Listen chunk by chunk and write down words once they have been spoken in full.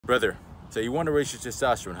Brother, so you want to raise your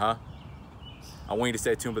testosterone, huh? I want you to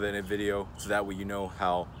stay tuned for the end of the video so that way you know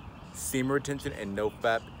how semen retention and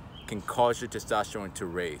NoFap can cause your testosterone to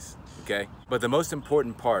raise, okay? But the most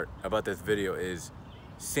important part about this video is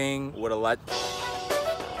seeing what a lot...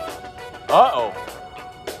 Uh-oh.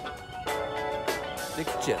 Stick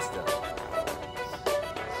your chest up.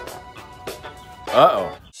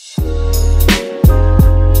 Uh-oh.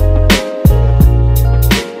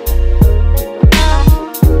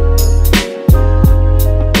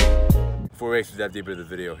 Before we actually dive deeper into the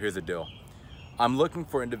video, here's the deal. I'm looking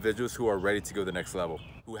for individuals who are ready to go to the next level,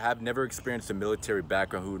 who have never experienced a military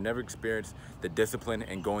background, who never experienced the discipline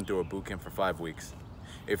and going through a boot camp for 5 weeks.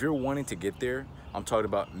 If you're wanting to get there, I'm talking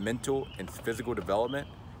about mental and physical development,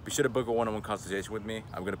 be sure to book a one-on-one consultation with me.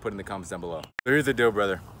 I'm gonna put in the comments down below. So here's the deal,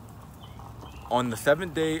 brother. On the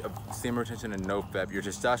 7th day of semen retention and NoFap, your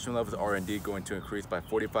testosterone levels are indeed going to increase by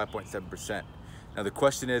 45.7%. Now the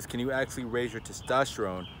question is, can you actually raise your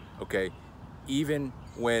testosterone, okay, even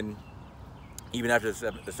after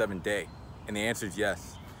the 7th day? And the answer is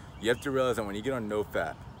yes. You have to realize that when you get on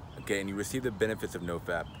NoFap, okay, and you receive the benefits of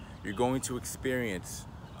NoFap, you're going to experience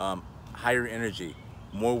higher energy,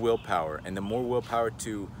 more willpower, and the more willpower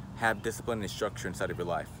to have discipline and structure inside of your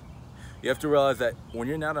life. You have to realize that when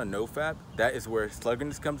you're not on NoFap, that is where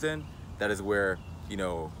sluggishness comes in. That is where, you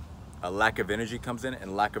know, a lack of energy comes in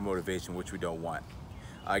and lack of motivation, which we don't want.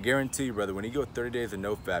 I guarantee you, brother, when you go 30 days of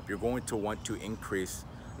NoFap, you're going to want to increase,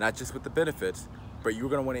 not just with the benefits, but you're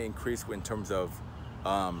going to want to increase in terms of,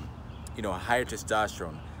 you know, higher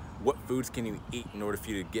testosterone. What foods can you eat in order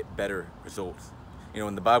for you to get better results? You know,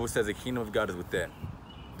 when the Bible says the kingdom of God is within,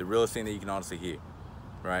 the realest thing that you can honestly hear,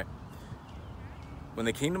 right? When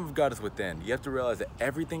the kingdom of God is within, you have to realize that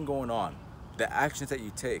everything going on, the actions that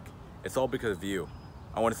you take, it's all because of you.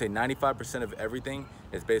 I want to say 95% of everything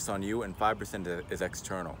is based on you and 5% is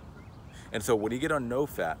external. And so when you get on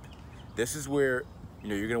NoFap, this is where, you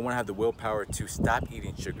know, you're going to want to have the willpower to stop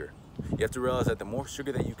eating sugar. You have to realize that the more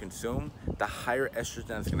sugar that you consume, the higher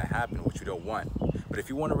estrogen is going to happen, which you don't want. But if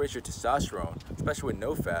you want to raise your testosterone, especially with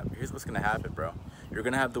NoFap, here's what's going to happen, bro. You're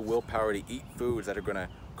going to have the willpower to eat foods that are going to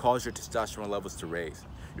cause your testosterone levels to raise.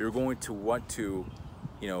 You're going to want to,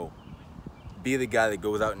 you know, be the guy that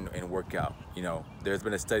goes out and work out. You know, there's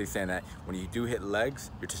been a study saying that when you do hit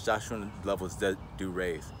legs, your testosterone levels do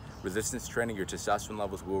raise. Resistance training, your testosterone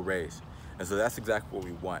levels will raise. And so that's exactly what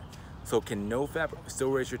we want. So can NoFap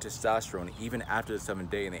still raise your testosterone even after the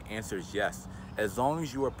 7th day? And the answer is yes, as long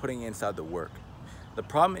as you are putting inside the work. The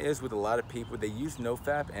problem is with a lot of people, they use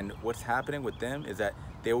NoFap, and what's happening with them is that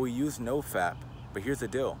they will use NoFap, but here's the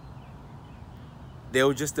deal.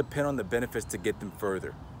 They'll just depend on the benefits to get them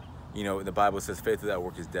further. You know, the Bible says faith without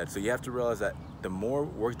work is dead. So you have to realize that the more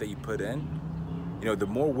work that you put in, you know, the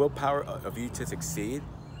more willpower of you to succeed,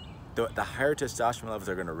 the higher testosterone levels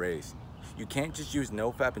are gonna raise. You can't just use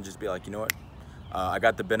NoFap and just be like, you know what, I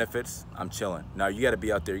got the benefits, I'm chilling. Now you gotta be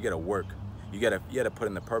out there, you gotta work. You gotta put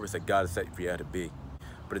in the purpose that God has set for you to be.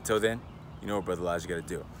 But until then, you know what, Brother Elijah, you gotta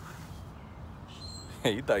do.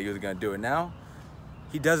 You thought he was gonna do it now?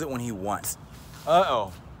 He does it when he wants.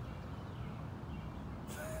 Uh-oh.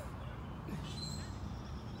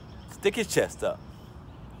 Stick his chest up.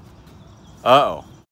 Uh-oh.